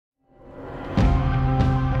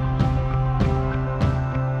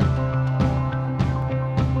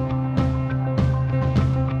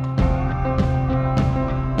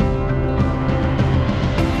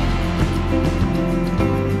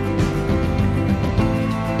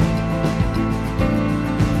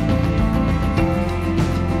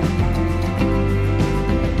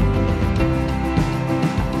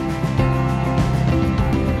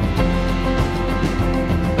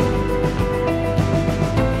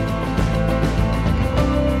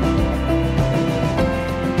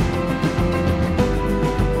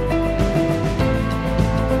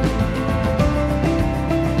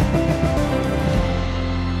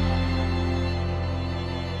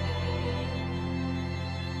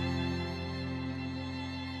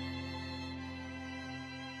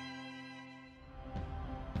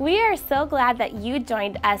We are so glad that you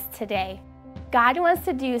joined us today. God wants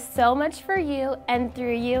to do so much for you and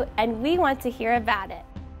through you, and we want to hear about it.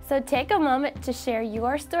 So take a moment to share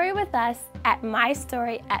your story with us at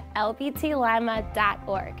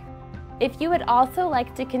mystory@lbtlima.org. If you would also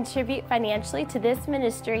like to contribute financially to this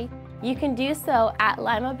ministry, you can do so at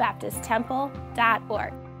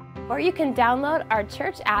limabaptisttemple.org. Or you can download our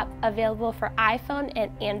church app available for iPhone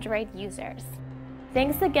and Android users.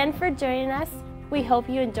 Thanks again for joining us. We hope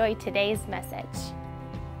you enjoyed today's message.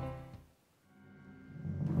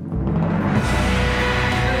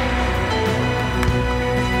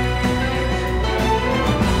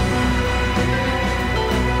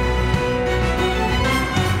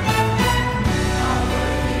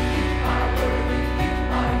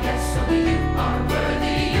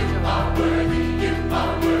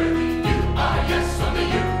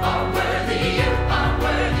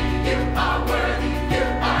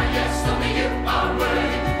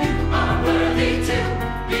 Me too.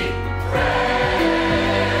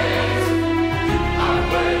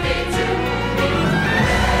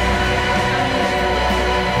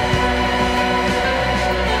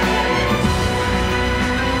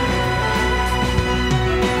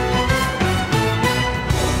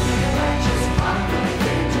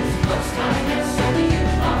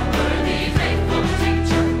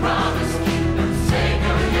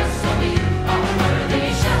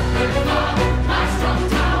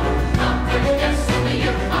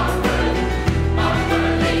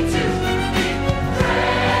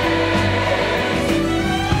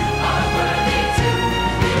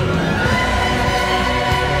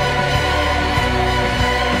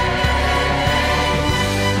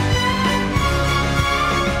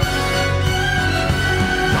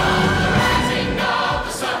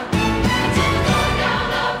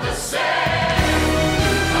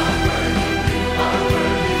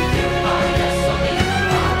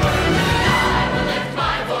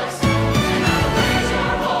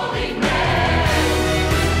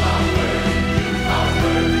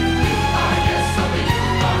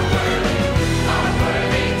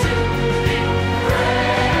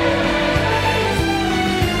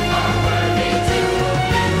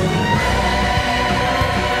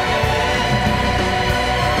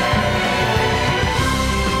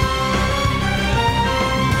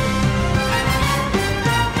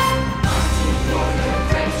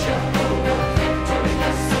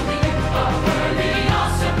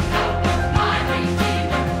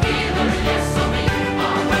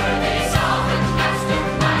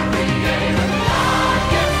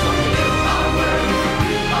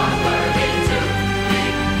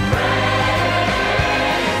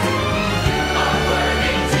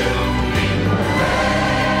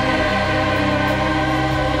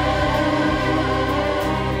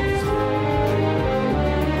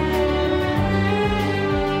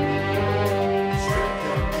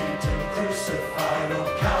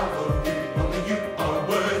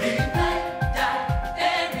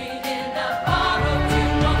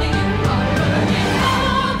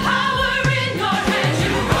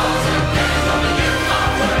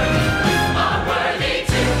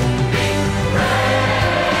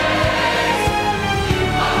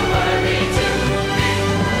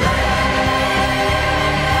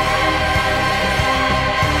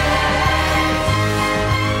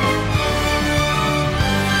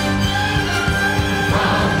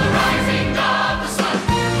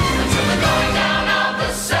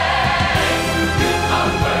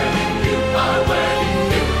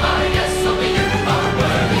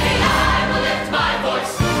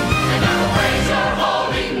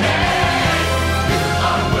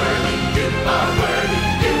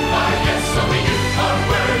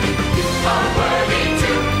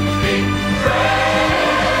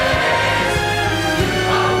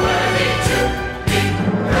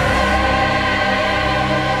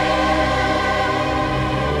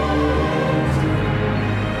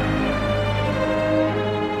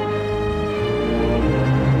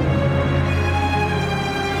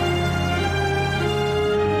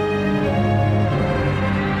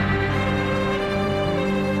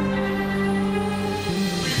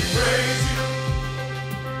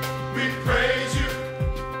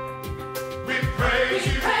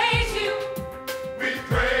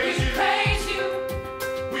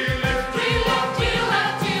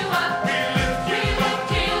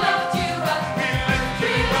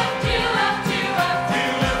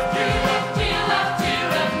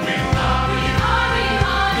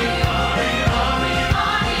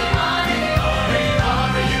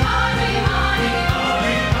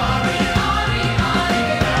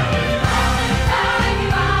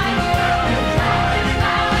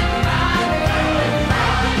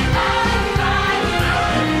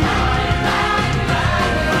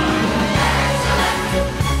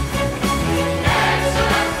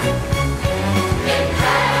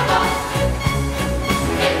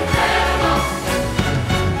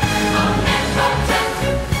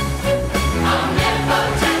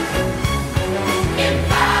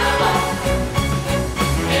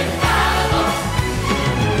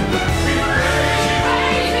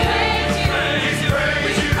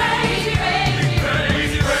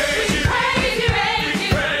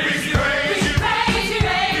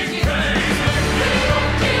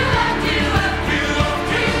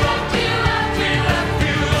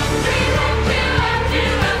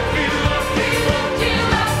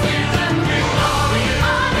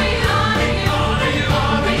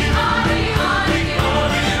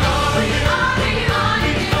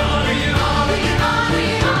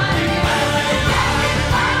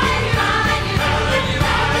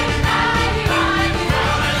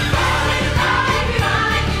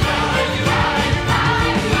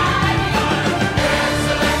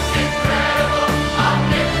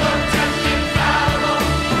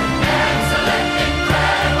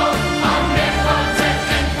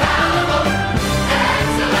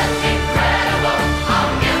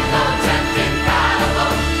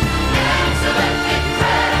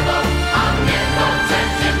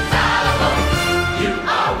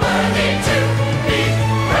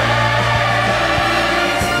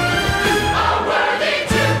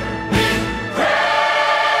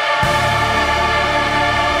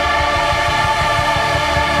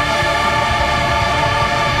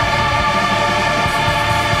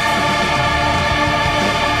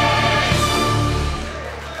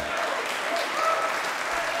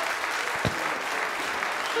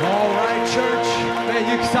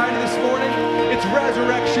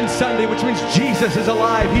 Jesus is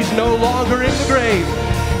alive. He's no longer in the grave.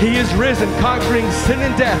 He is risen, conquering sin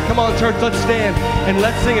and death. Come on, church, let's stand and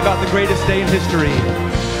let's sing about the greatest day in history.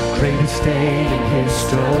 Greatest day in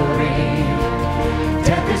history.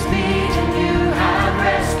 Death is beaten, you have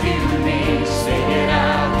rescued me. Sing it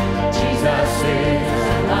out, Jesus is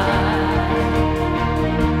alive.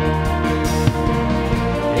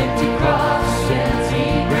 Empty cross, empty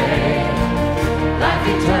grave, life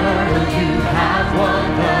eternal, you have won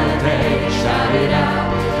the day. Shout it out,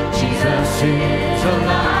 Jesus is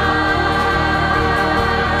alive.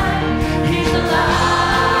 He's alive.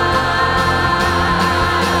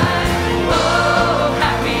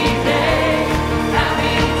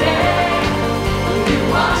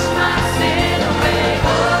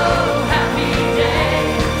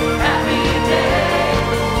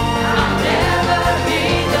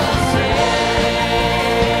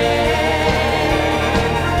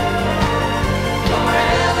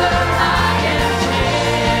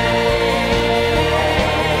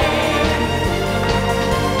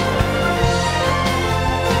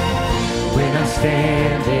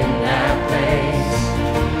 Stand in that place,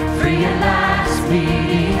 free at last,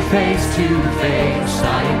 meeting face to face. I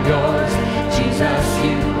am yours, Jesus,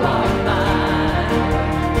 you are mine.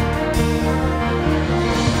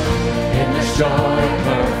 Endless joy,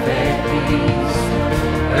 perfect peace,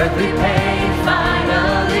 earthly pain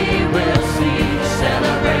finally will cease.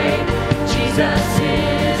 Celebrate, Jesus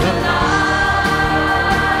is alive.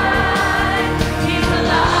 He's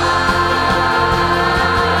alive.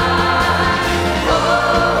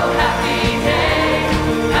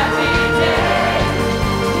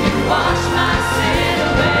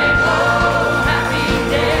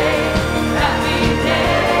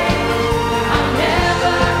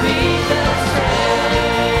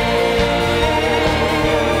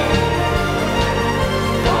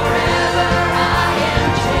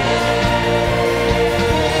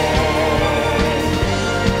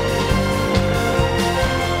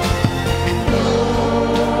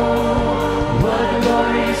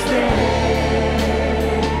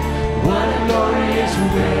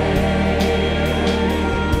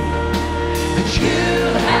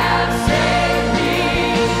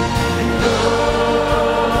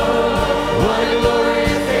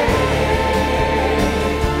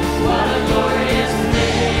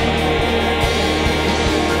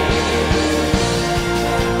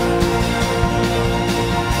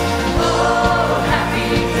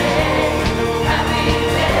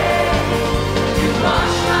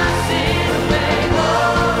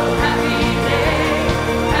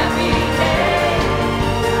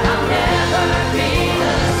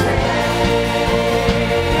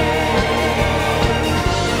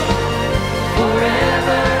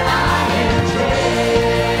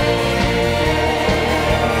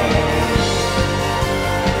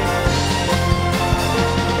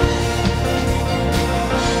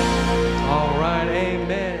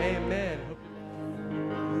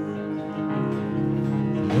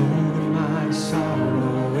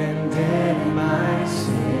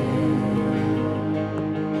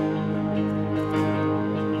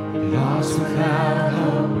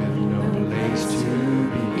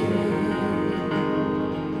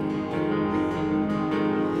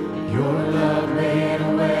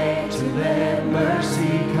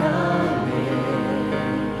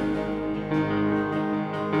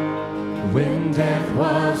 When death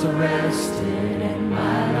was arrested and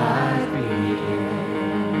my life began,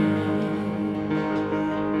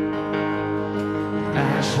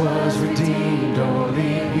 ash was redeemed,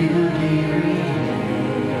 only beauty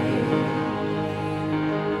remained.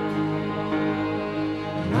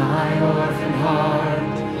 My orphan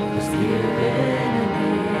heart was given a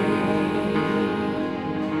name.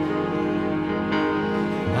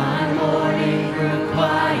 My mourning grew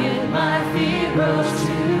quiet, my fear rose to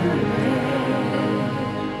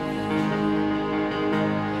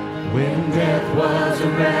when death was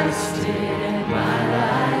arrested and my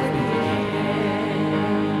life began.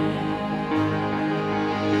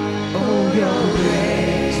 Oh, your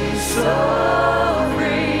grace is so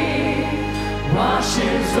free,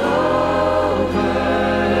 washes over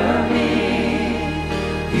me.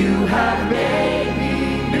 You have made me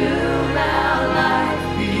new, now life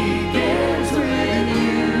begins with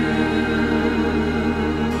you.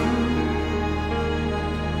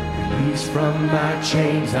 Released from my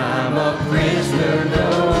chains, I'm a prisoner no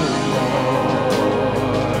more.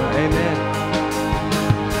 Amen.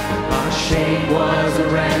 My shame was a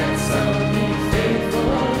ransom He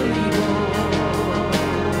faithfully bore.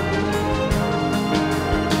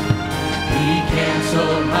 He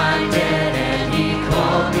canceled my debt and He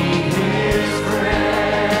called me His friend.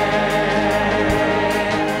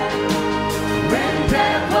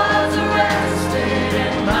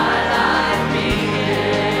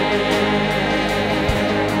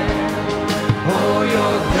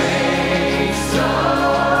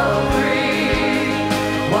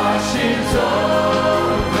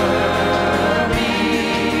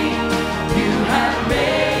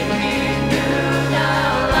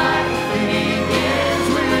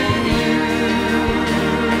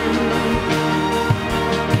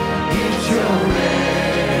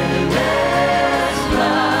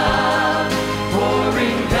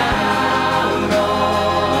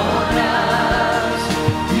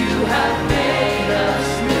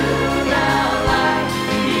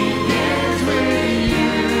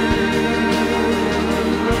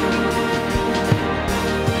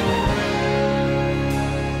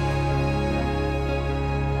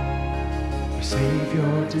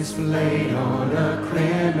 Savior displayed on a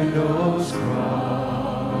criminal's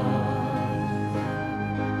cross.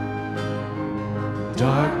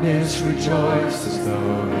 Darkness rejoices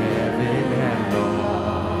though heaven had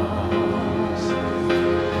lost.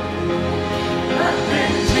 But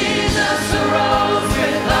then Jesus arose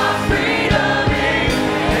with our freedom in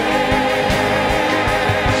hand.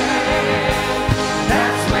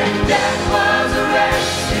 That's when death was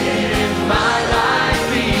arrested and my life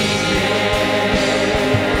began.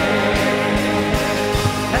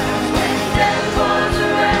 That's when death was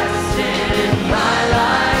arrested and my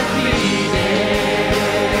life began.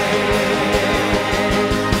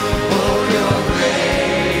 Oh, your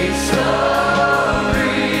grace so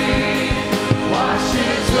free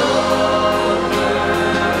washes over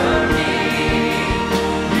me.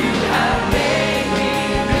 You have made me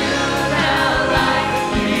new. Now life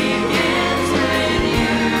begins with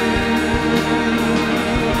you.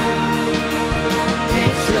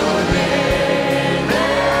 It's your endless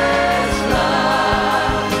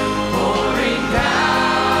love pouring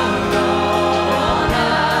down on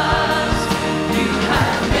us. You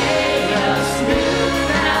have made us new.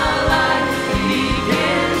 Now life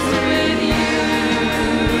begins with you.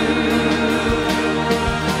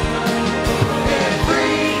 We're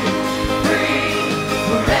free, free,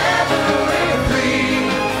 forever we're free.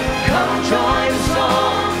 Come join the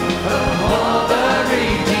song of all the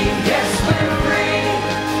redeemed. Yes, we're free,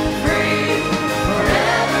 free,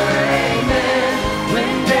 forever, amen.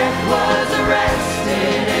 When death was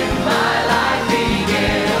arrested and my life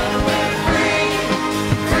began. We're free,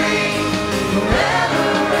 free, forever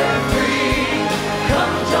we're free.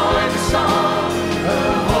 Come join the song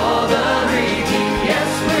of all the redeemed. Yes,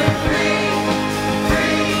 we're free,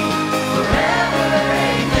 free, forever,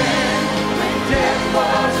 amen. When death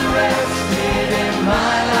was arrested and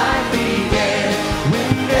my life began.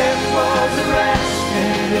 When death was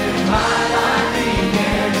arrested and my life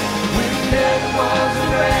began. When death was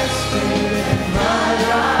arrested and my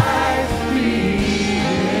life began.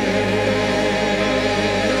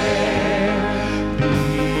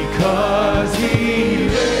 Because he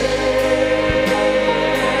lives,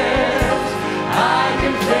 I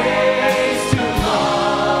can face tomorrow.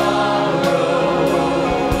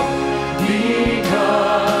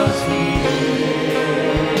 Because he lives,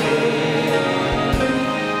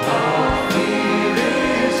 all fear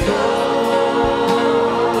is gone.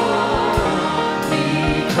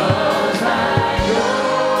 Because I know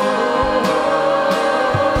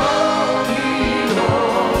he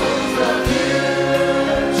holds the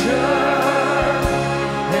future,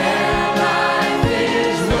 and life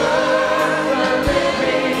is worth the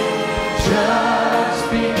living just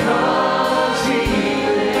because he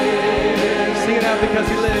lives. Sing it out, because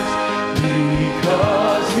he lives.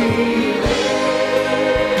 Because he lives,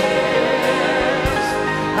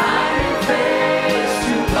 I can face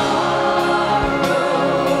tomorrow.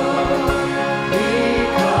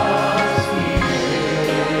 Because he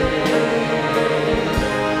lives,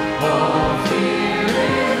 all fear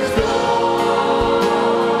is gone.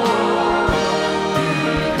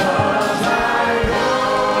 Because I know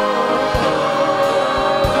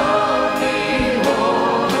he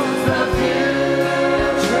holds the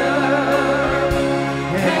future,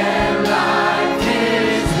 and life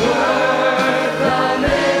is worth the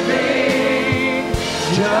living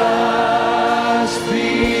just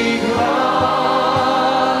because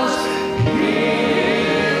he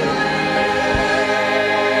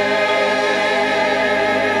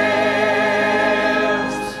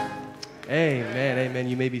lives. Amen, amen.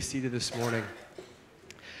 You may be seated this morning.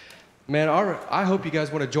 Man, I hope you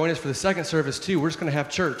guys want to join us for the second service too. We're just going to have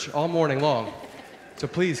church all morning long. So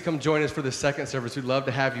please come join us for the second service. We'd love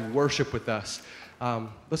to have you worship with us.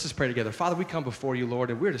 Let's just pray together. Father, we come before you, Lord,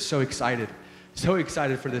 and we're just so excited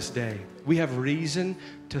for this day. We have reason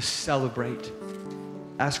to celebrate.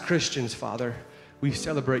 As Christians, Father, we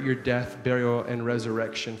celebrate your death, burial, and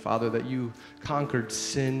resurrection, Father, that you conquered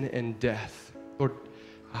sin and death. Lord,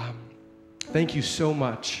 thank you so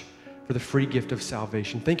much for the free gift of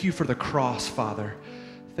salvation. Thank you for the cross, Father.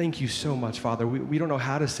 Thank you so much, Father. We don't know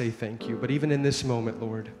how to say thank you, but even in this moment,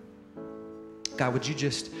 Lord, God, would you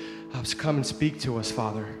just come and speak to us,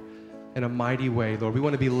 Father, in a mighty way, Lord. We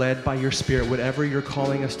want to be led by your Spirit, whatever you're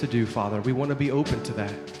calling us to do, Father. We want to be open to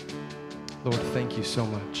that. Lord, thank you so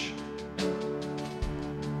much.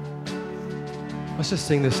 Let's just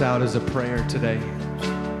sing this out as a prayer today.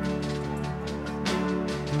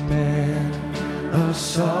 Man of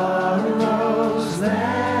sorrows,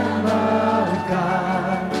 Lamb of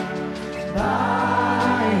God,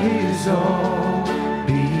 by his own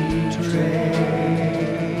betrayed,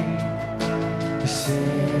 the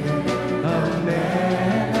sin of man.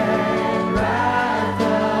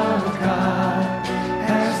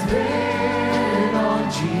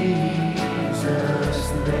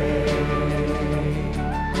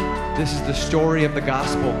 This is the story of the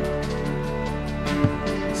gospel.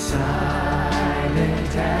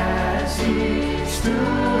 Silent as he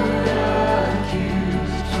stood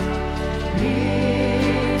accused,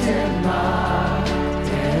 beaten, mocked,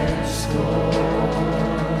 and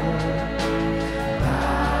scorned,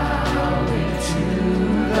 bowing to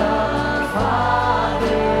the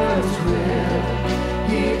Father's will,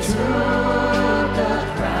 he took the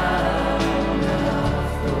crown of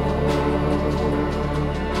thorns.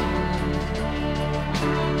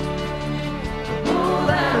 Oh,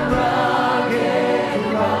 that rugged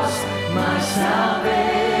cross, my salvation,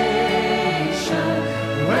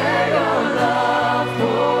 where your love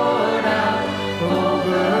poured out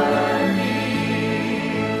over me.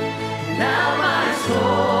 Now my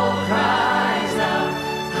soul cries out,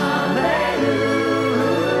 hallelujah,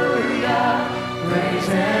 praise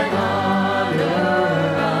and honor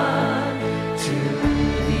unto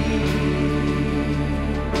thee.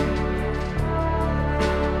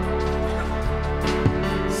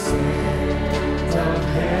 Sent of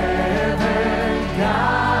heaven,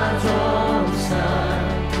 God's own Son,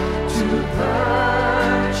 to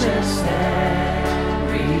purchase and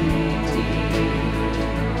redeem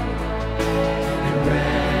and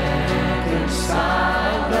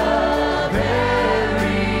reconcile the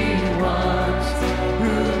very ones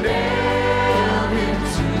who nailed him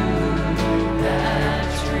to that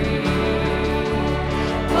tree.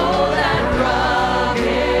 Oh, that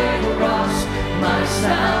rugged cross, my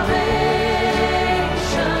salvation,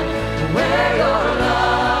 where your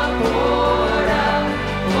love poured out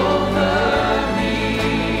over me.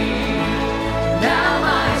 Now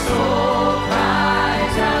my soul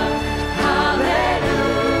cries out, hallelujah,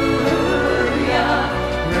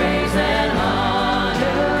 praise and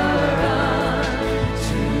honor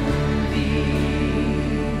unto thee.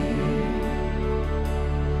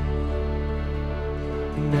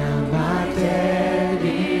 Now my debt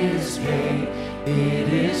is paid, it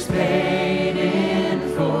is paid in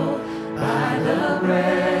full by the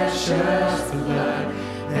precious blood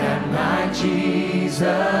that my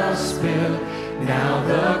Jesus spilled. Now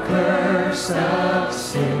the curse of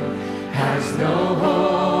sin has no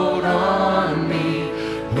hold on me,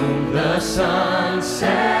 whom the Son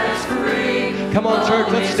sets free. Come on, church,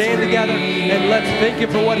 let's stand together and let's thank him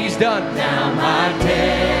for what he's done. Now my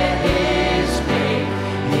debt is paid,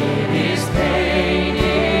 it is paid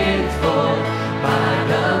in full by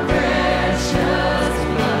the precious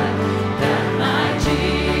blood that my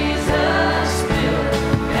Jesus spilled.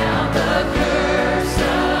 Now the curse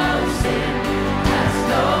of sin has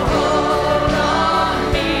no hold on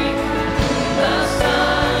me, whom the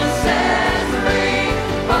Son sets free.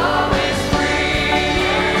 Oh, is free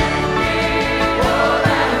indeed. Oh,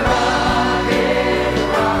 that rugged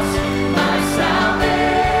cross, my salvation,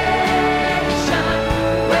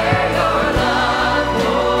 where your love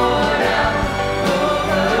poured out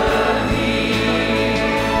over me.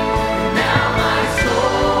 Now my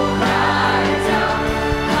soul cries out,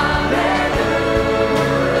 hallelujah,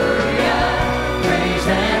 praise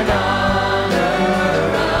and honor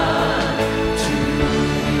unto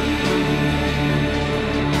thee.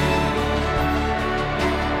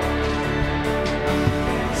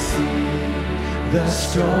 See, the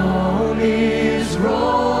stone is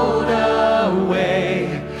rolled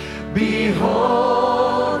away.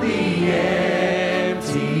 Behold the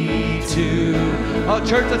empty tomb. Oh,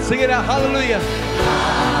 church, let's sing it out. Hallelujah.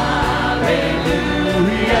 Hallelujah.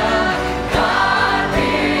 God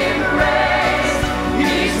be raised.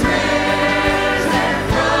 He's risen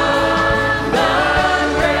from the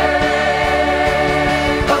grave.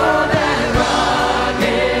 Oh, that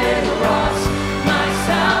rugged cross, my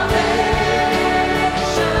salvation,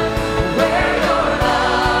 where your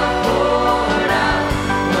love poured out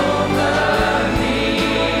over me.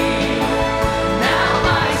 Now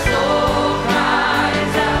my soul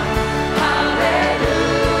cries out,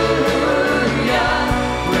 hallelujah,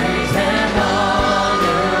 praise and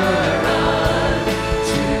honor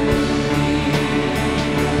unto thee.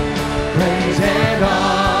 Praise and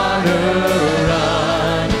honor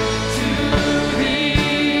unto thee.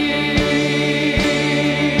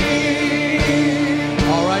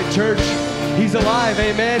 All right, church, he's alive.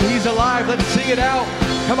 Amen. He's alive. Let's sing it out.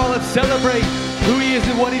 Come on, let's celebrate who he is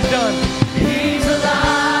and what he's done. He's alive,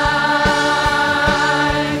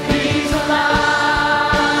 he's alive,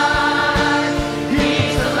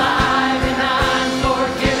 he's alive, and I'm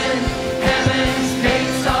forgiven. Heaven's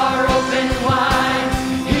gates are open wide.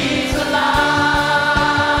 He's alive,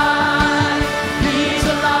 he's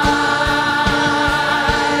alive,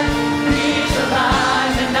 he's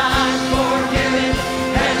alive, and I'm forgiven.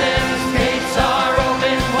 Heaven's gates are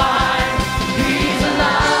open wide. He's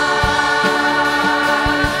alive.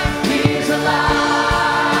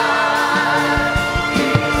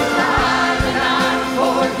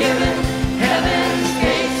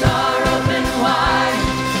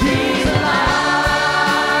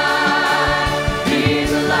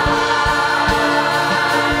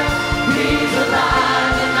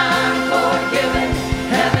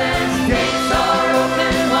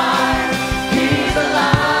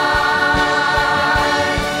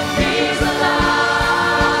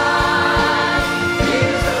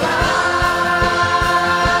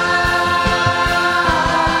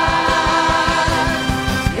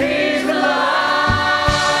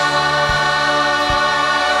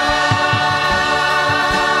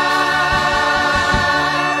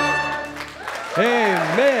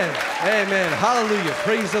 Amen. Hallelujah.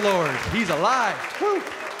 Praise the Lord. He's alive. Woo.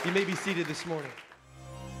 You may be seated this morning.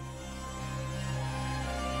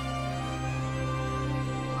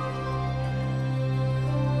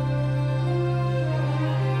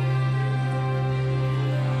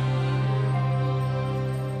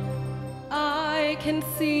 I can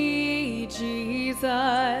see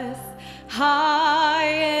Jesus high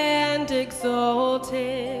and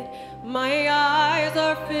exalted. My eyes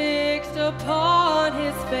are fixed upon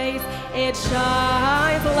his face. It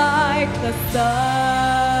shines like the sun.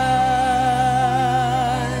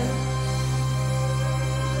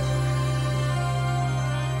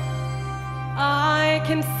 I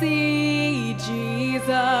can see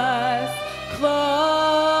Jesus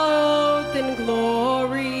clothed in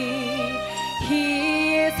glory.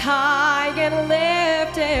 He is high and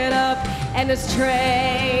lifted up, and his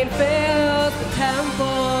train fills the temple.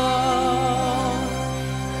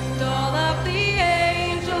 And all of the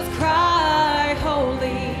angels cry,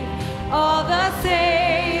 holy. All the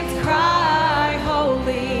saints cry,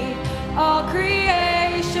 holy. All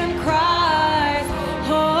creation cries,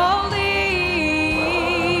 holy.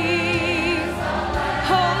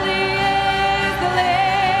 Holy is the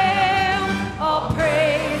Lamb. All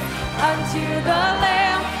praise unto the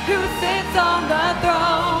Lamb who sits on the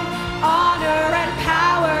throne. Honor and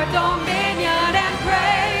power, dominion and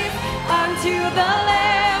praise unto the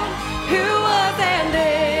Lamb who was and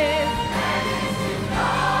is.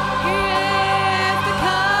 He is to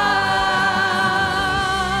come.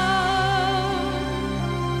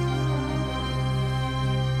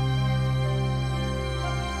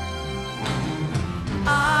 I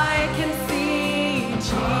can see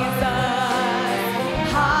Jesus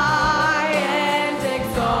high and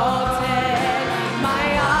exalted. My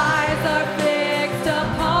eyes are fixed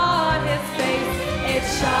upon his face. It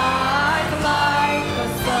shines like the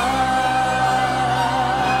sun.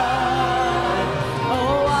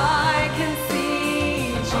 Oh, I can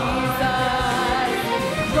see Jesus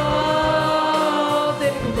clothed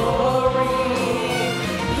in glory.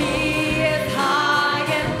 He is high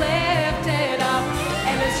and lifted up,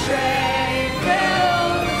 and his train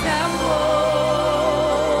fills the temple.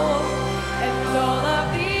 And all of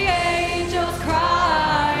the angels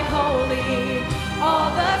cry, holy. All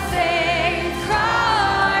the saints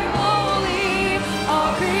cry, holy.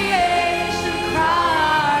 All creation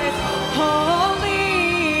cries, holy.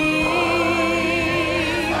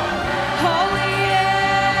 Holy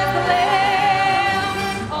is the Lamb.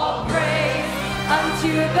 All praise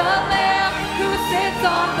unto the Lamb who sits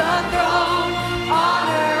on the throne.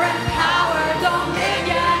 Honor and power,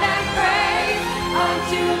 dominion and praise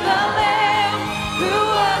unto the Lamb who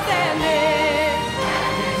was and is.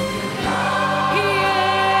 He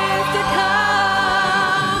is to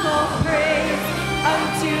come. All praise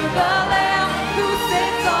unto the Lamb who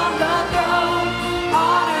sits on the throne.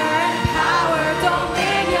 Honor and power,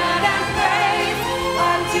 dominion and praise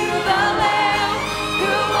unto the Lamb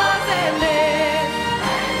who was and is.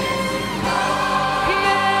 He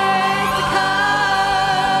is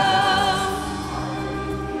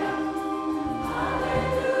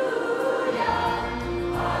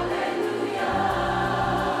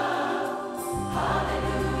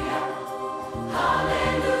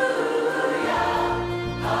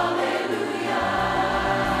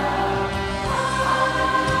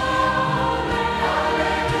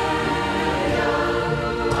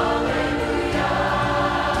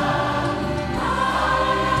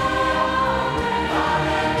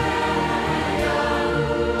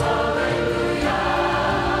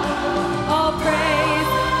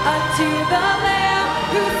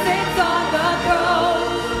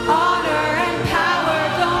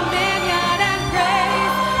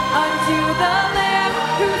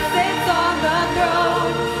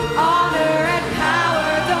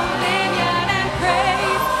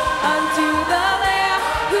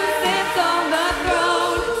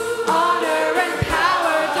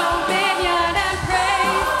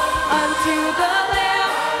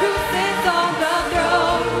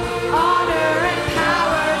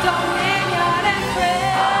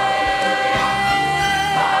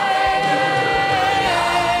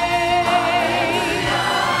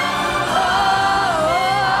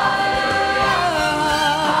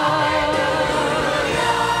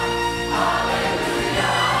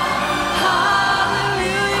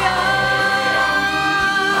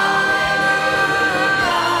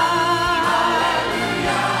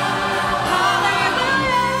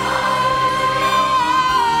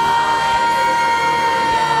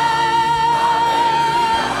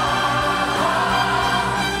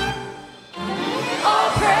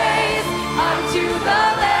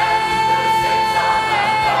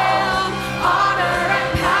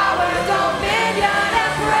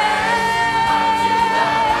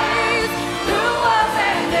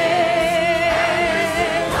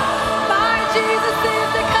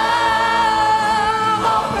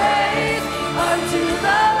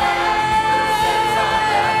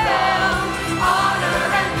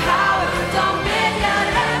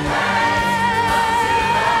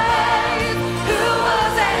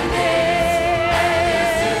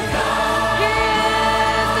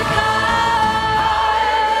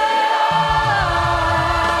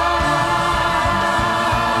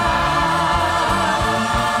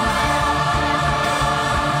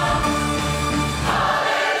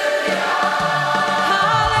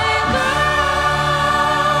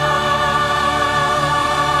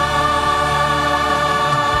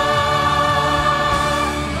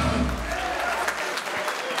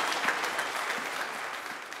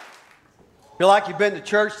Feel like you've been to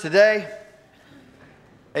church today?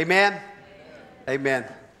 Amen? Amen.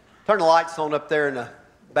 Turn the lights on up there in the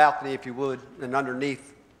balcony if you would, and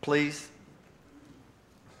underneath, please.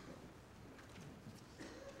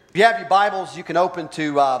 If you have your Bibles, you can open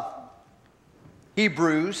to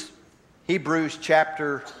Hebrews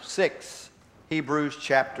chapter 6. Hebrews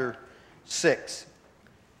chapter 6.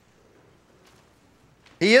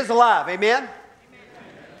 He is alive, amen?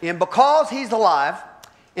 And because He's alive,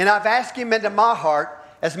 and I've asked Him into my heart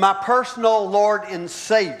as my personal Lord and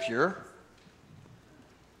Savior,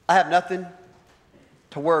 I have nothing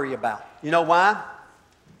to worry about. You know why?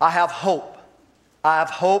 I have hope. I have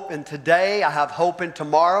hope in today. I have hope in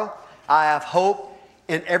tomorrow. I have hope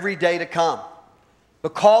in every day to come.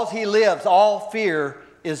 Because He lives, all fear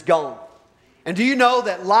is gone. And do you know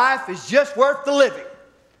that life is just worth the living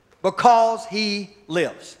because He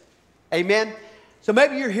lives? Amen? So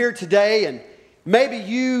maybe you're here today and maybe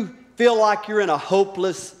you feel like you're in a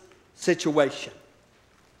hopeless situation.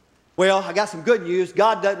 Well, I got some good news.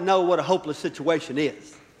 God doesn't know what a hopeless situation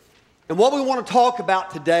is. And what we want to talk about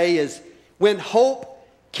today is when hope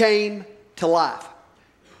came to life.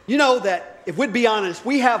 You know that if we'd be honest,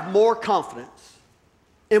 we have more confidence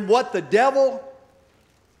in what the devil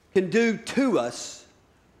can do to us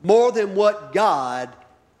more than what God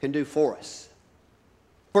can do for us.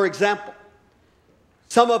 For example,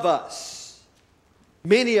 some of us,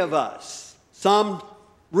 many of us, some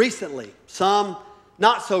recently, some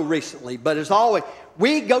not so recently, but as always,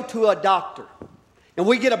 we go to a doctor and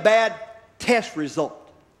we get a bad test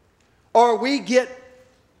result. Or we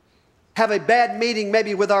have a bad meeting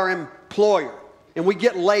maybe with our employer and we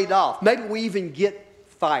get laid off. Maybe we even get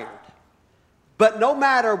fired. But no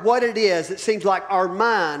matter what it is, it seems like our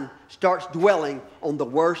mind starts dwelling on the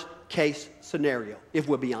worst case scenario, if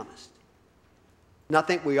we'll be honest. And I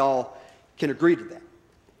think we all can agree to that.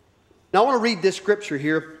 Now I want to read this scripture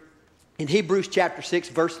here in Hebrews chapter 6,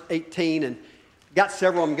 verse 18. And got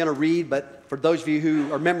several I'm going to read, but for those of you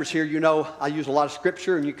who are members here, you know I use a lot of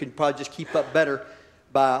scripture, and you can probably just keep up better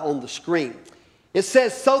on the screen. It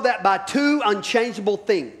says, so that by two unchangeable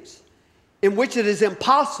things, in which it is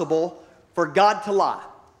impossible for God to lie,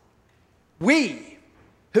 we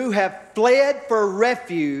who have fled for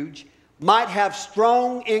refuge might have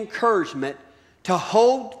strong encouragement to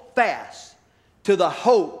hold fast to the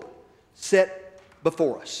hope set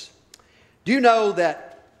before us. Do you know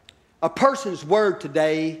that a person's word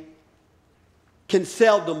today can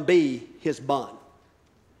seldom be his bond?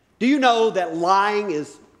 Do you know that lying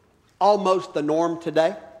is almost the norm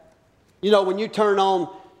today? You know, when you turn on,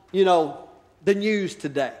 the news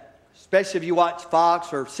today, especially if you watch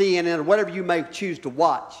Fox or CNN or whatever you may choose to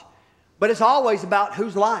watch, but it's always about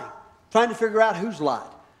who's lying, trying to figure out who's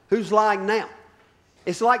lying now.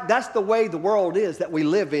 It's like that's the way the world is that we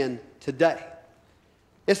live in today.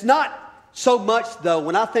 It's not so much, though,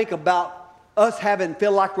 when I think about us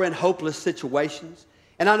feel like we're in hopeless situations.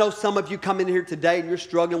 And I know some of you come in here today and you're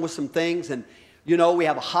struggling with some things. And, we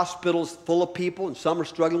have hospitals full of people and some are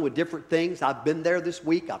struggling with different things. I've been there this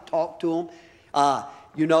week. I've talked to them.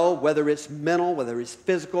 Whether it's mental, whether it's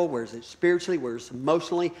physical, whether it's spiritually, whether it's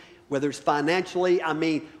emotionally, whether it's financially. I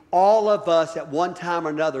mean, all of us at one time or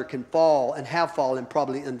another can fall and have fallen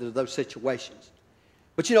probably into those situations.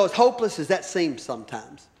 But, as hopeless as that seems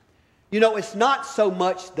sometimes, it's not so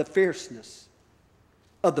much the fierceness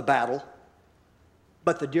of the battle,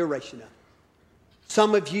 but the duration of it.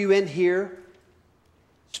 Some of you in here,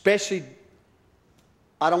 especially,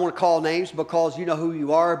 I don't want to call names because you know who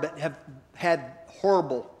you are, but have had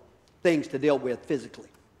horrible things to deal with physically.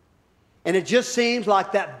 And it just seems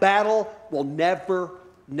like that battle will never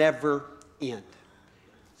end.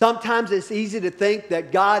 Sometimes it's easy to think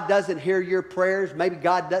that God doesn't hear your prayers. Maybe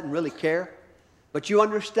God doesn't really care. But you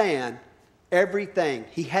understand everything.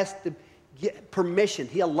 He has to get permission.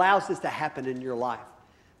 He allows this to happen in your life.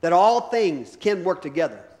 That all things can work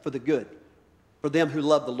together for the good, for them who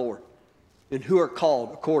love the Lord and who are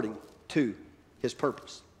called according to His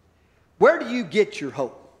purpose. Where do you get your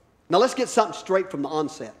hope? Now let's get something straight from the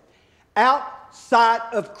onset. Outside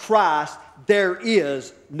of Christ, there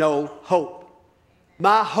is no hope.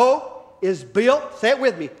 My hope is built, say it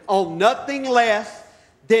with me, on nothing less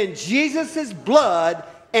than Jesus' blood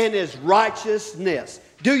and His righteousness.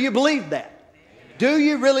 Do you believe that? Do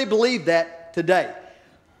you really believe that today?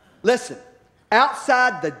 Listen,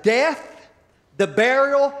 outside the death, the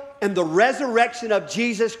burial, and the resurrection of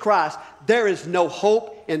Jesus Christ, there is no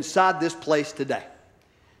hope inside this place today.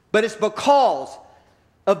 But it's because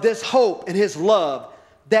of this hope and His love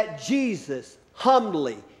that Jesus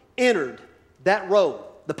humbly entered that road,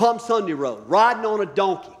 the Palm Sunday road, riding on a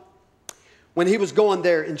donkey when He was going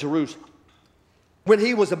there in Jerusalem. when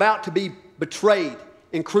he was about to be betrayed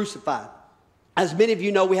and crucified. As many of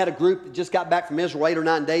you know, we had a group that just got back from Israel 8 or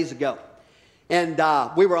 9 days ago. And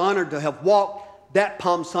we were honored to have walked that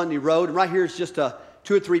Palm Sunday road. And right here is just 2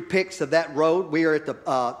 or 3 pics of that road. We are at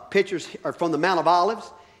the pictures are from the Mount of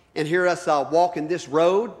Olives. And here us walking this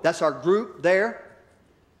road. That's our group there.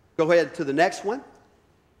 Go ahead to the next one.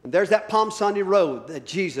 And there's that Palm Sunday road that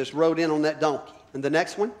Jesus rode in on that donkey. And the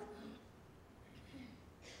next one.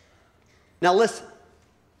 Now listen.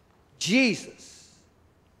 Jesus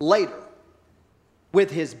later, with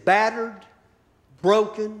his battered,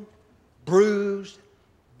 broken, bruised,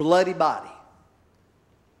 bloody body,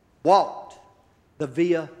 walked the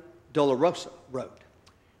Via Dolorosa road,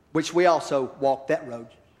 which we also walked that road.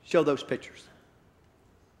 Show those pictures.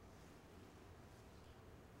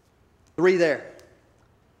 3 there.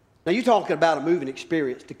 Now you're talking about a moving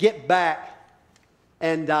experience. To get back,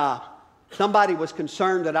 and somebody was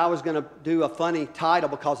concerned that I was going to do a funny title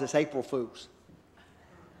because it's April Fool's.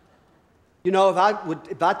 You know,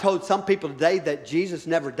 if I told some people today that Jesus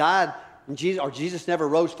never died or Jesus never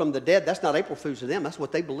rose from the dead, that's not April Fool's to them. That's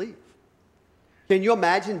what they believe. Can you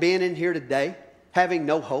imagine being in here today having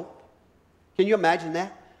no hope? Can you imagine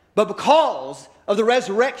that? But because of the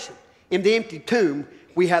resurrection in the empty tomb,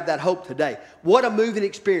 we have that hope today. What a moving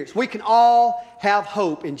experience. We can all have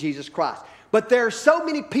hope in Jesus Christ. But there are so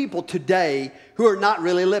many people today who are not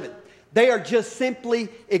really living. They are just simply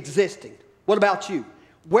existing. What about you?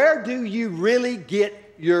 Where do you really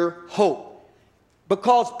get your hope?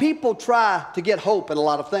 Because people try to get hope in a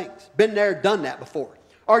lot of things. Been there, done that before.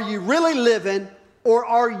 Are you really living, or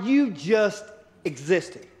are you just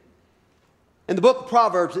existing? In the book of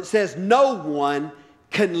Proverbs, it says, no one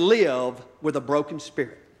can live with a broken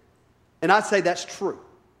spirit. And I say that's true.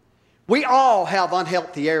 We all have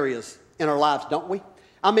unhealthy areas in our lives, don't we?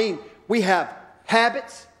 I mean, we have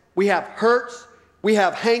habits, we have hurts, we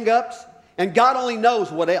have hang-ups, and God only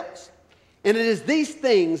knows what else. And it is these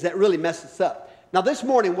things that really mess us up. Now this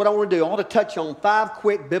morning, what I want to do, I want to touch on 5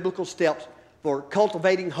 quick biblical steps for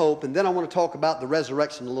cultivating hope, and then I want to talk about the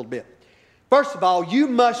resurrection a little bit. First of all, you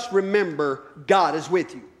must remember God is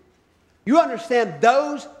with you. You understand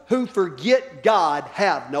those who forget God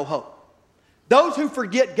have no hope. Those who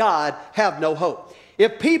forget God have no hope.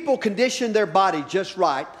 If people condition their body just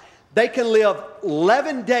right, they can live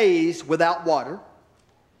 11 days without water,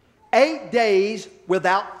 8 days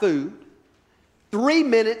without food, 3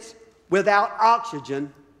 minutes without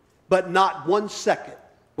oxygen, but not 1 second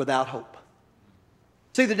without hope.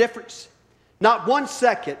 See the difference? Not 1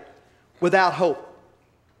 second without hope.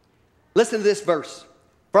 Listen to this verse.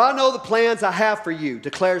 For I know the plans I have for you,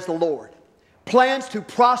 declares the Lord. Plans to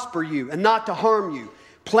prosper you and not to harm you.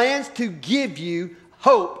 Plans to give you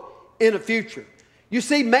hope in the future. You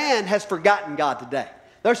see, man has forgotten God today.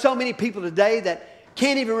 There's so many people today that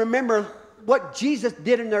can't even remember what Jesus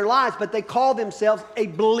did in their lives, but they call themselves a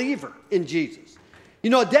believer in Jesus. You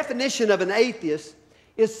know, a definition of an atheist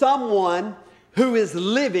is someone who is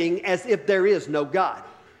living as if there is no God.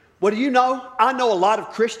 Well, do you know, I know a lot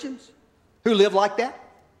of Christians who live like that.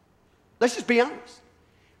 Let's just be honest.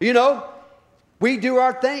 You know, we do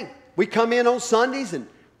our thing. We come in on Sundays, and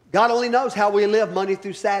God only knows how we live Monday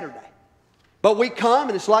through Saturday. But we come,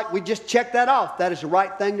 and it's like we just check that off. That is the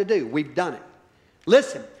right thing to do. We've done it.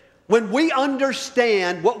 Listen, when we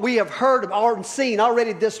understand what we have heard and seen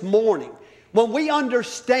already this morning, when we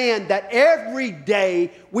understand that every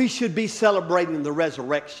day we should be celebrating the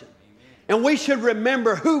resurrection, and we should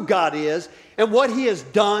remember who God is and what He has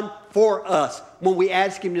done for us when we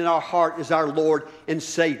ask Him in our heart as our Lord and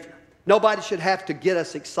Savior. Nobody should have to get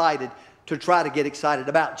us excited to try to get excited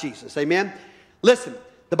about Jesus. Amen? Listen,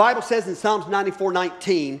 the Bible says in Psalms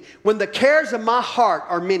 94:19, when the cares of my heart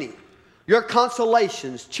are many, your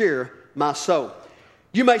consolations cheer my soul.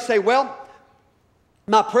 You may say, well,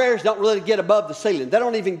 my prayers don't really get above the ceiling. They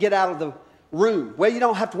don't even get out of the room. Well, you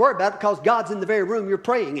don't have to worry about it because God's in the very room you're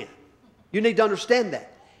praying in. You need to understand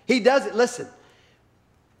that. He does it. Listen,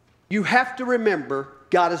 you have to remember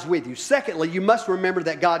God is with you. Secondly, you must remember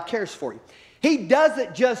that God cares for you. He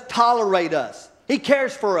doesn't just tolerate us. He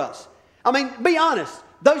cares for us. I mean, be honest.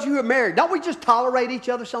 Those of you who are married, don't we just tolerate each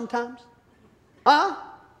other sometimes? Huh?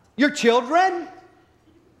 Your children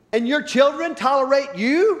and your children tolerate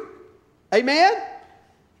you? Amen?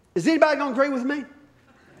 Is anybody going to agree with me?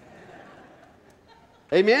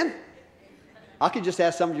 Amen? I could just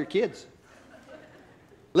ask some of your kids.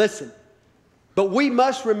 Listen, but we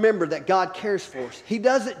must remember that God cares for us. He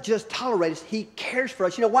doesn't just tolerate us. He cares for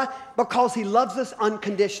us. You know why? Because He loves us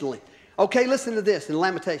unconditionally. Okay, listen to this in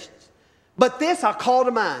Lamentations. But this I call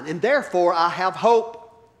to mind, and therefore I have hope.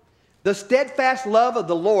 The steadfast love of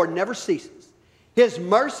the Lord never ceases. His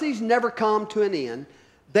mercies never come to an end.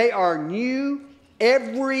 They are new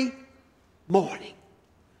every morning.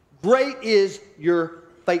 Great is your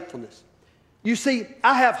faithfulness. You see,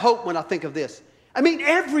 I have hope when I think of this. I mean,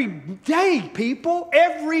 every day, people,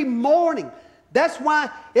 every morning. That's why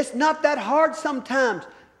it's not that hard sometimes.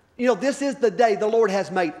 You know, this is the day the Lord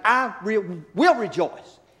has made. I will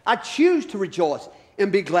rejoice. I choose to rejoice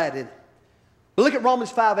and be glad in it. But look at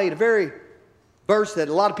Romans 5:8, a very verse that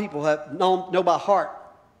a lot of people have know by heart.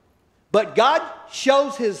 But God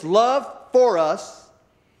shows his love for us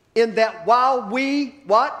in that while we,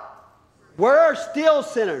 what? We're still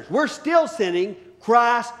sinners. We're still sinning.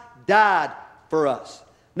 Christ died for us.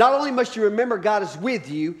 Not only must you remember God is with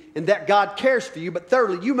you and that God cares for you, but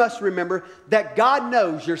thirdly, you must remember that God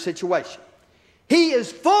knows your situation. He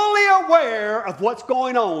is fully aware of what's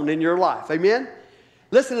going on in your life. Amen?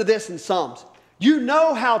 Listen to this in Psalms. You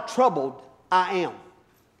know how troubled I am.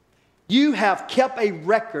 You have kept a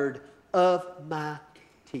record of my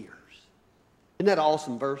tears. Isn't that an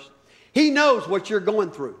awesome verse? He knows what you're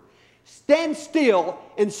going through. Stand still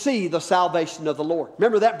and see the salvation of the Lord.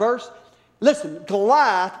 Remember that verse? Listen,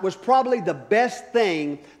 Goliath was probably the best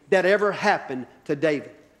thing that ever happened to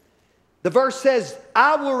David. The verse says,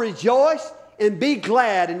 I will rejoice and be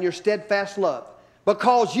glad in your steadfast love,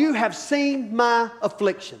 because you have seen my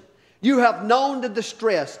affliction. You have known the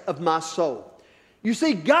distress of my soul. You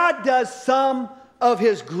see, God does some of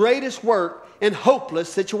his greatest work in hopeless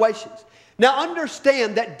situations. Now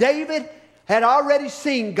understand that David had already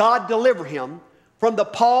seen God deliver him from the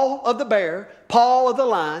paw of the bear, paw of the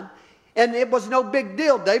lion, and it was no big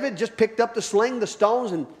deal. David just picked up the sling, the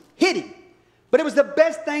stones, and hit him. But it was the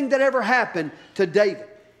best thing that ever happened to David.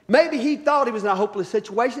 Maybe he thought he was in a hopeless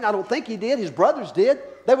situation. I don't think he did. His brothers did.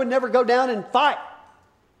 They would never go down and fight.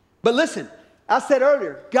 But listen, I said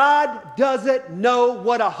earlier, God doesn't know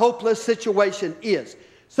what a hopeless situation is.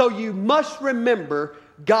 So you must remember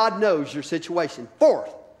God knows your situation.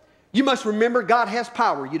 Fourth, you must remember God has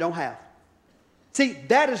power you don't have. See,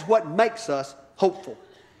 that is what makes us hopeful.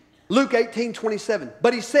 Luke 18:27.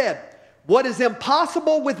 But he said, what is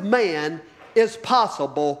impossible with man is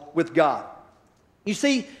possible with God. You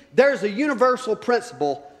see, there's a universal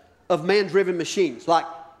principle of man-driven machines like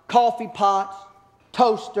coffee pots,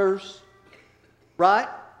 toasters, right?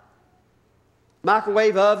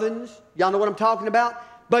 Microwave ovens. Y'all know what I'm talking about?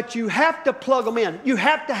 But you have to plug them in. You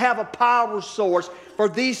have to have a power source for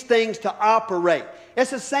these things to operate.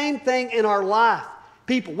 It's the same thing in our life.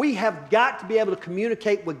 People, we have got to be able to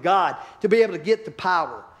communicate with God to be able to get the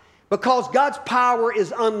power. Because God's power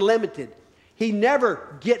is unlimited. He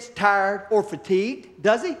never gets tired or fatigued,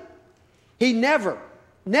 does he? He never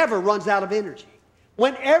runs out of energy.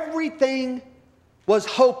 When everything was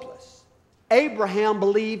hopeless, Abraham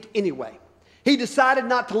believed anyway. He decided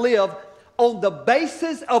not to live on the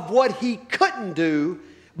basis of what he couldn't do,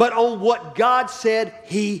 but on what God said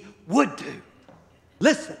he would do.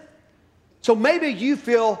 Listen. So maybe you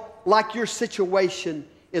feel like your situation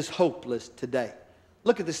is hopeless today.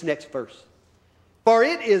 Look at this next verse. For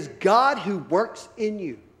it is God who works in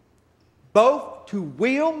you, both to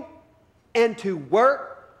will and to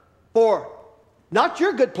work for not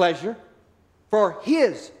your good pleasure, for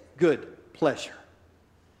his good pleasure.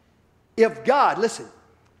 If God, listen,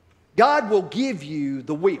 God will give you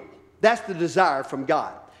the will. That's the desire from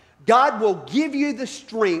God. God will give you the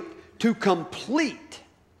strength to complete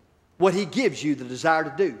what he gives you the desire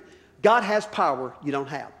to do. God has power you don't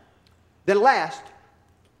have. Then last,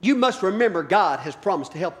 you must remember God has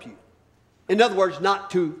promised to help you. In other words, not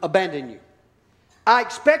to abandon you. I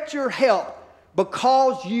expect your help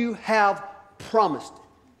because you have promised it.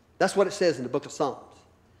 That's what it says in the book of Psalms.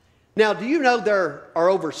 Now, do you know there are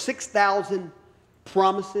over 6,000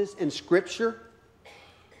 promises in Scripture,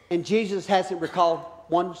 and Jesus hasn't recalled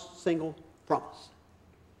one single promise?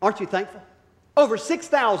 Aren't you thankful? Over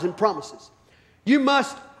 6,000 promises. You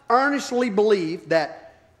must earnestly believe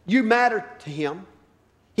that you matter to him.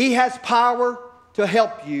 He has power to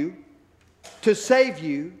help you, to save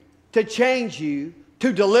you, to change you,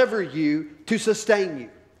 to deliver you, to sustain you.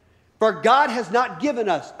 For God has not given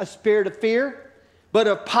us a spirit of fear, but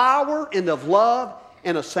of power and of love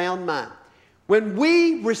and a sound mind. When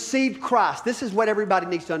we received Christ, this is what everybody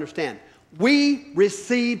needs to understand. We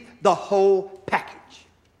received the whole package.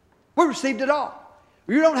 We received it all.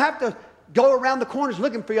 You don't have to go around the corners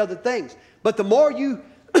looking for other things. But the more you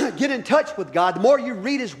get in touch with God, the more you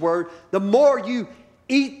read his word, the more you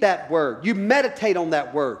eat that word, you meditate on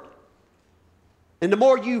that word. And the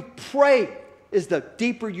more you pray is the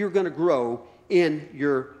deeper you're going to grow in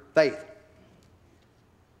your faith.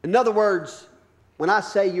 In other words, when I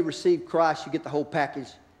say you receive Christ, you get the whole package,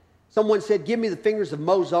 Someone said, give me the fingers of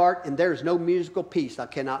Mozart and there's no musical piece I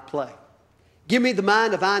cannot play. Give me the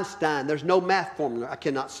mind of Einstein. There's no math formula I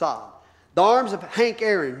cannot solve. The arms of Hank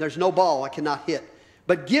Aaron. There's no ball I cannot hit.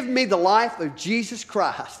 But give me the life of Jesus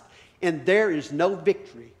Christ and there is no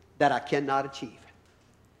victory that I cannot achieve.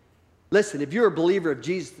 Listen, if you're a believer of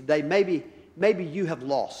Jesus today, maybe you have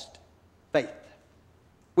lost faith,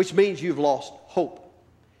 which means you've lost hope.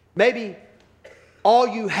 Maybe all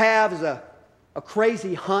you have is a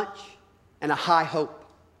crazy hunch and a high hope.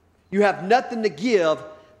 You have nothing to give,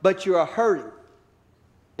 but you're hurting.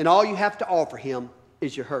 And all you have to offer him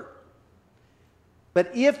is your hurt.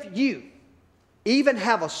 But if you even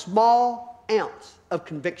have a small ounce of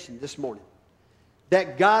conviction this morning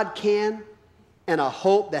that God can and a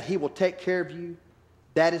hope that he will take care of you,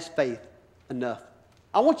 that is faith enough.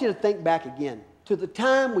 I want you to think back again to the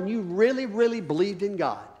time when you really, really believed in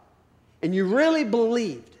God and you really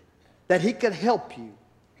believed that he could help you,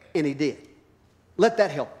 and he did. Let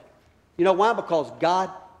that help you. You know why? Because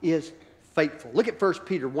God is faithful. Look at 1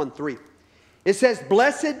 Peter 1:3. It says,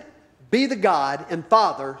 blessed be the God and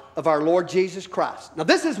Father of our Lord Jesus Christ. Now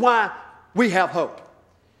this is why we have hope.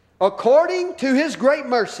 According to his great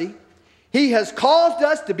mercy, he has caused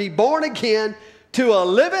us to be born again to a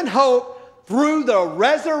living hope through the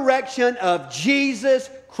resurrection of Jesus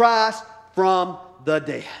Christ from the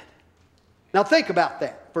dead. Now think about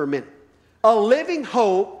that for a minute. A living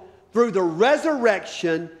hope through the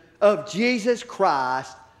resurrection of Jesus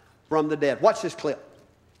Christ from the dead. Watch this clip.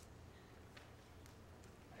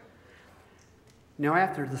 Now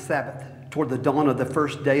after the Sabbath, toward the dawn of the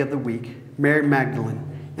first day of the week, Mary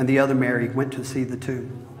Magdalene and the other Mary went to see the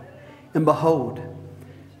tomb. And behold,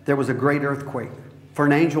 there was a great earthquake, for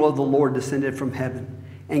an angel of the Lord descended from heaven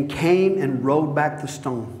and came and rolled back the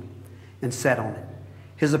stone and sat on it.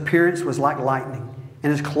 His appearance was like lightning,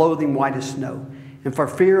 and his clothing white as snow. And for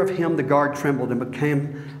fear of him the guard trembled and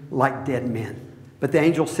became like dead men. But the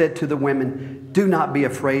angel said to the women, do not be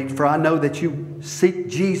afraid, for I know that you seek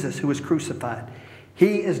Jesus who was crucified.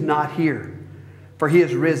 He is not here, for he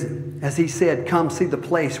is risen. As he said, come see the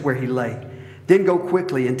place where he lay. Then go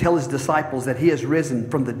quickly and tell his disciples that he has risen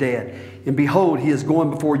from the dead. And behold, he is going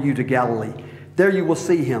before you to Galilee. There you will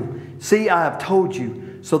see him. See, I have told you.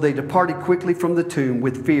 So they departed quickly from the tomb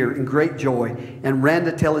with fear and great joy and ran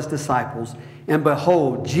to tell his disciples. And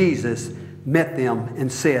behold, Jesus met them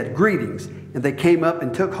and said, greetings. And they came up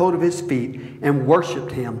and took hold of his feet and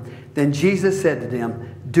worshipped him. Then Jesus said to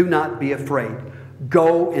them, do not be afraid.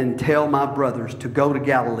 Go and tell my brothers to go to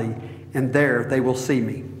Galilee, and there they will see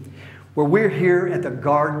me. Well, we're here at the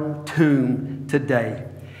Garden Tomb today.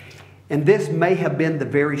 And this may have been the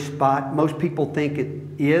very spot most people think it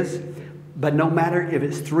is. But no matter if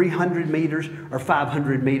it's 300 meters or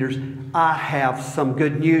 500 meters, I have some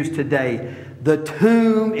good news today. The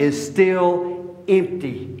tomb is still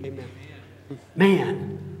empty. Amen.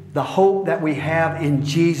 Man, the hope that we have in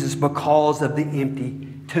Jesus because of the empty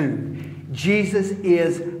tomb. Jesus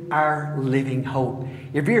is our living hope.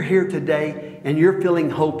 If you're here today and you're feeling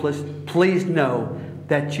hopeless, please know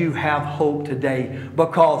that you have hope today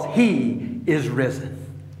because he is risen.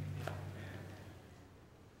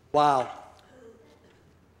 Wow.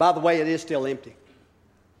 By the way, it is still empty.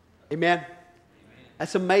 Amen?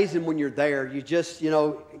 That's amazing when you're there. You just, and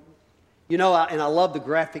I love the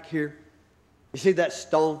graphic here. You see that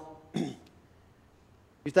stone?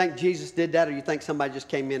 You think Jesus did that, or you think somebody just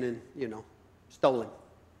came in and, stole him?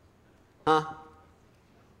 Huh?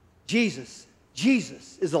 Jesus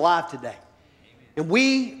is alive today. And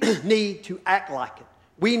we need to act like it.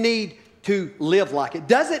 We need to live like it.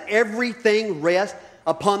 Doesn't everything rest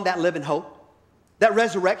upon that living hope? That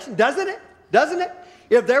resurrection, doesn't it? Doesn't it?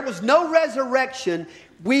 If there was no resurrection,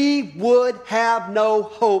 we would have no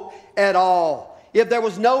hope at all. If there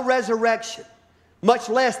was no resurrection, much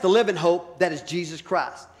less the living hope that is Jesus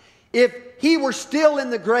Christ. If he were still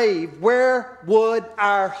in the grave, where would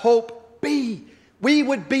our hope be? We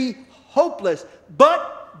would be hopeless.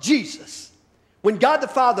 But Jesus, when God the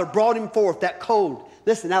Father brought him forth, that cold,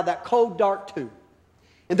 dark tomb,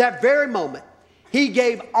 in that very moment, he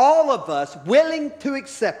gave all of us, willing to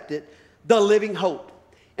accept it, the living hope.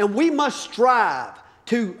 And we must strive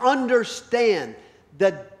to understand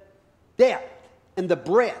the depth and the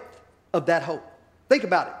breadth of that hope. Think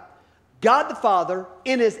about it. God the Father,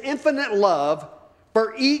 in his infinite love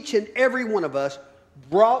for each and every one of us,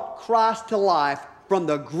 brought Christ to life from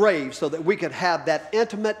the grave so that we could have that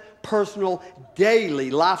intimate, personal,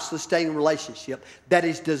 daily, life-sustaining relationship that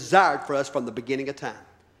is desired for us from the beginning of time.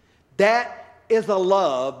 That is a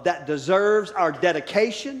love that deserves our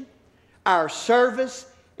dedication, our service,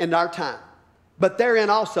 and our time. But therein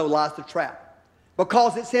also lies the trap.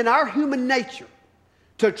 because it's in our human nature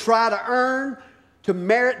to try to earn, to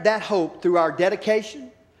merit that hope through our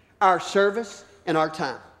dedication, our service, and our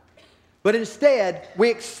time. But instead,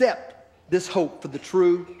 we accept this hope for the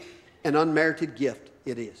true and unmerited gift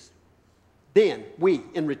it is. Then we,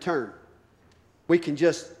 in return, we can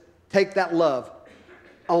just take that love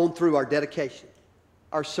on through our dedication,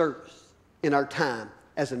 our service, and our time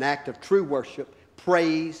as an act of true worship,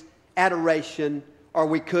 praise, adoration, or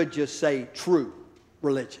we could just say true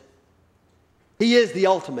religion. He is the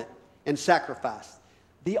ultimate in sacrifice,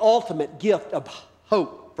 the ultimate gift of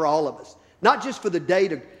hope for all of us. Not just for the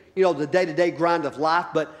day-to-day grind of life,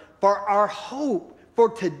 but for our hope for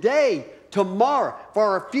today, tomorrow, for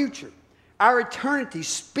our future. Our eternity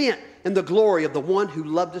spent in the glory of the one who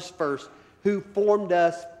loved us first, who formed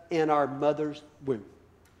us in our mother's womb,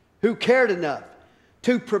 who cared enough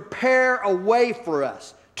to prepare a way for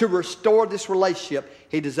us to restore this relationship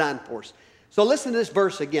he designed for us. So listen to this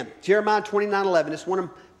verse again. Jeremiah 29:11. It's one of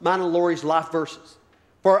mine and Lori's life verses.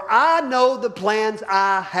 For I know the plans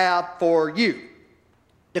I have for you,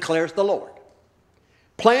 declares the Lord.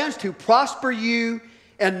 Plans to prosper you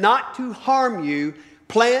and not to harm you.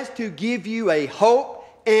 Plans to give you a hope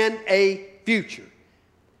and a future.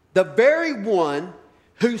 The very one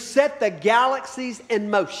who set the galaxies in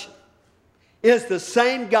motion is the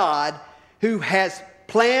same God who has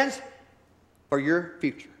plans for your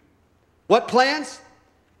future. What plans?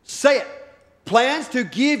 Say it. Plans to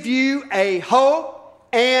give you a hope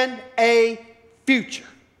and a future.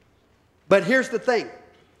 But here's the thing.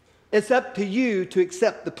 It's up to you to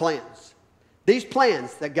accept the plans. These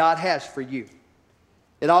plans that God has for you.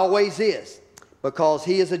 It always is. Because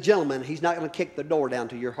He is a gentleman. He's not going to kick the door down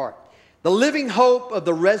to your heart. The living hope of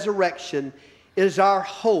the resurrection is our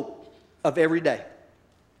hope of every day.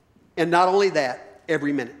 And not only that,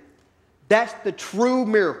 every minute. That's the true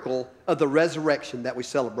miracle of the resurrection that we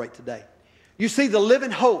celebrate today. You see, the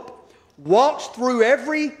living hope walks through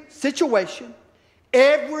every situation,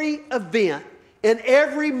 every event, and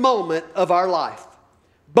every moment of our life,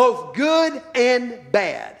 both good and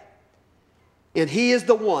bad. And He is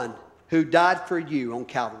the one who died for you on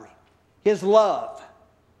Calvary. His love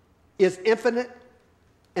is infinite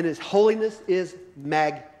and His holiness is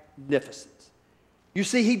magnificent. You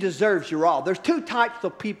see, He deserves your all. There's two types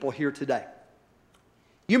of people here today.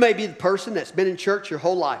 You may be the person that's been in church your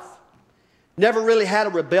whole life, never really had a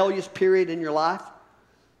rebellious period in your life,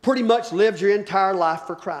 pretty much lived your entire life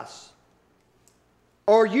for Christ.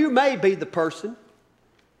 Or you may be the person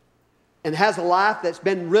and has a life that's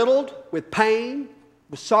been riddled with pain,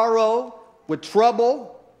 with sorrow, with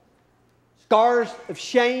trouble, scars of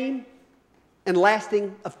shame, and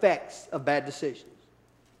lasting effects of bad decisions.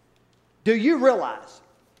 Do you realize,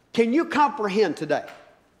 can you comprehend today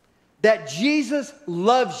that Jesus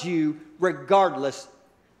loves you regardless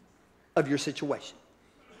of your situation?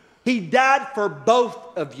 He died for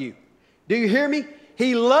both of you. Do you hear me?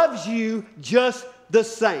 He loves you just the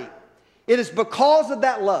same. It is because of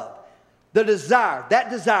that love, that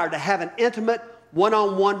desire to have an intimate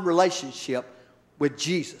one-on-one relationship with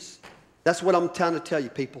Jesus. That's what I'm trying to tell you,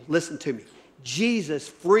 people. Listen to me. Jesus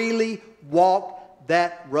freely walked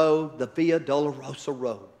that road, the Via Dolorosa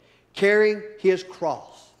road, carrying His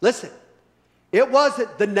cross. Listen, it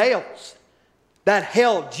wasn't the nails that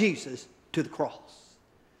held Jesus to the cross,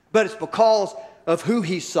 but it's because of who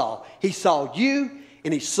He saw. He saw you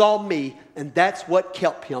and He saw me, and that's what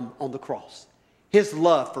kept Him on the cross. His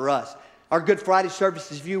love for us. Our Good Friday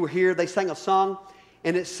services, if you were here, they sang a song,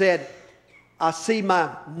 and it said, I see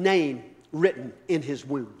my name written in His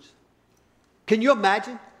wounds. Can you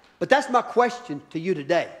imagine? But that's my question to you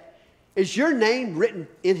today. Is your name written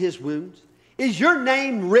in His wounds? Is your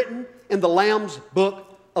name written in the Lamb's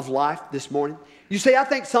book of life this morning? You see, I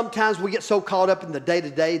think sometimes we get so caught up in the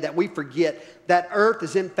day-to-day that we forget that earth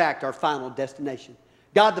is in fact our final destination.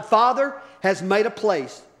 God the Father has made a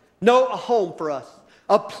place, a home for us.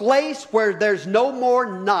 A place where there's no more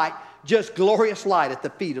night, just glorious light at the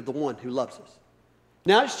feet of the one who loves us.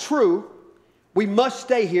 Now it's true, we must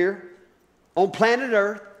stay here on planet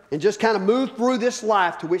Earth and just kind of move through this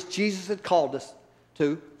life to which Jesus had called us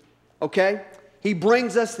to. Okay? He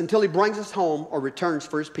brings us until He brings us home or returns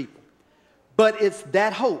for His people. But it's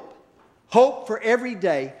that hope. Hope for every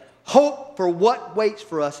day. Hope for what waits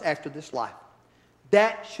for us after this life.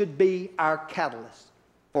 That should be our catalyst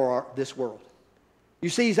for this world. You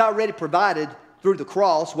see, He's already provided through the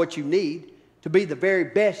cross what you need to be the very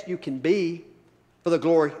best you can be for the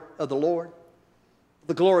glory of the Lord,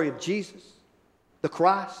 the glory of Jesus, the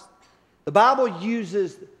Christ. The Bible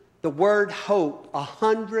uses the word hope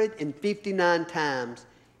 159 times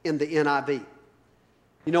in the NIV.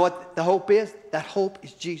 You know what the hope is? That hope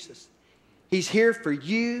is Jesus. He's here for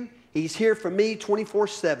you. He's here for me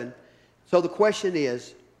 24/7. So the question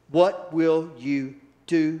is, what will you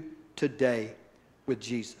do today with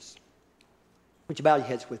Jesus? Would you bow your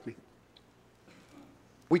heads with me?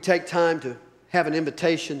 We take time to have an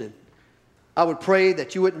invitation, and I would pray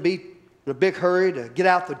that you wouldn't be in a big hurry to get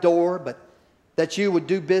out the door, but that you would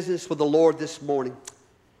do business with the Lord this morning.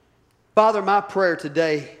 Father, my prayer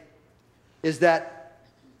today is that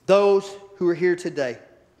those who are here today,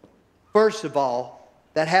 first of all,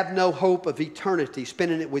 that have no hope of eternity,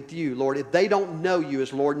 spending it with you, Lord, if they don't know you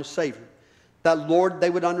as Lord and Savior, that, Lord, they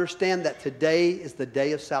would understand that today is the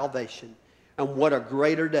day of salvation. And what a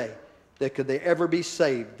greater day that could they ever be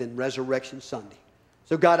saved than Resurrection Sunday.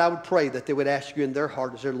 So, God, I would pray that they would ask you in their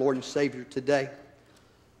heart as their Lord and Savior today.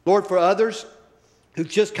 Lord, for others who've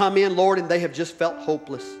just come in, Lord, and they have just felt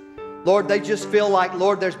hopeless. Lord, they just feel like,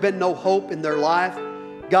 Lord, there's been no hope in their life.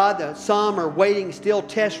 God, some are waiting still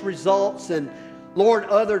test results and, Lord,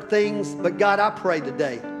 other things. But, God, I pray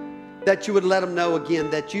today that you would let them know again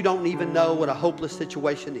that you don't even know what a hopeless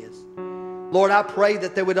situation is. Lord, I pray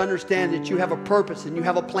that they would understand that you have a purpose and you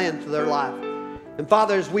have a plan for their life. And,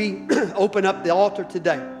 Father, as we open up the altar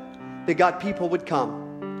today, that, God, people would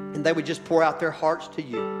come and they would just pour out their hearts to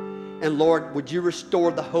you. And, Lord, would you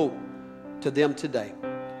restore the hope to them today?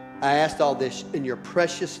 I asked all this in your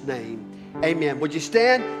precious name. Amen. Would you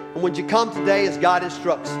stand and would you come today as God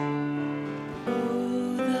instructs?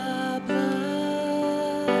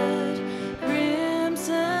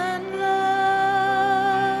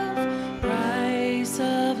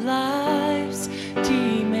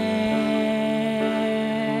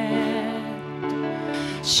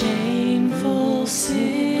 Shameful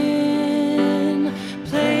sin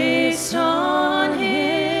placed on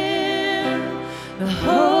him, the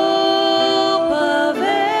hope of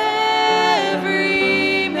every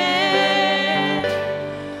man.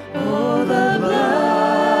 Oh, the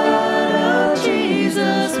blood of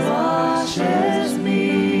Jesus washes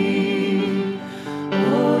me.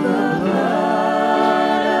 Oh, the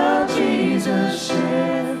blood of Jesus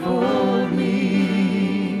shed for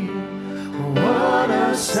me. What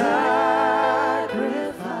a sacrifice.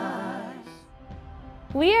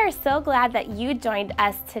 We are so glad that you joined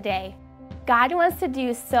us today. God wants to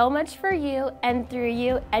do so much for you and through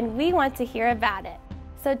you, and we want to hear about it.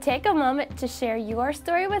 So take a moment to share your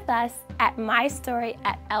story with us at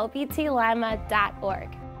mystory@lbtlima.org.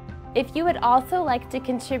 If you would also like to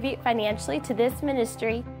contribute financially to this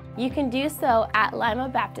ministry, you can do so at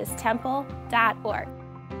limabaptisttemple.org.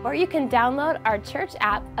 Or you can download our church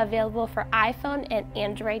app available for iPhone and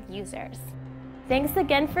Android users. Thanks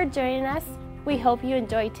again for joining us. We hope you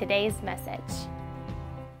enjoyed today's message.